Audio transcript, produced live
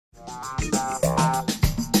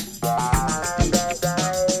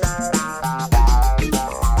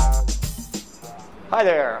Hi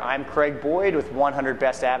there, I'm Craig Boyd with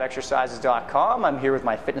 100best-ab-exercises.com. I'm here with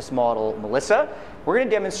my fitness model, Melissa. We're going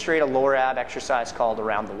to demonstrate a lower ab exercise called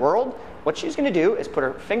Around the World. What she's going to do is put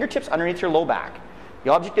her fingertips underneath her low back.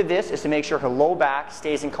 The object of this is to make sure her low back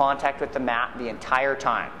stays in contact with the mat the entire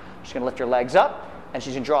time. She's going to lift her legs up, and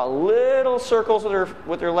she's going to draw little circles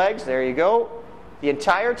with her legs. There you go. The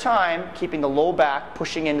entire time, keeping the low back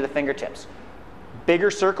pushing into the fingertips.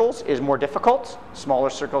 Bigger circles is more difficult.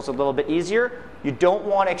 Smaller circles a little bit easier. You don't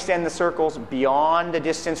want to extend the circles beyond the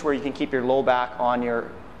distance where you can keep your low back on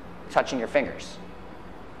touching your fingers.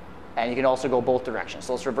 And you can also go both directions.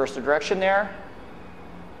 So let's reverse the direction there.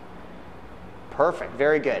 Perfect,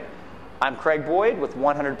 very good. I'm Craig Boyd with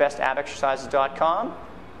 100best-ab-exercises.com.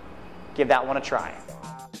 Give that one a try.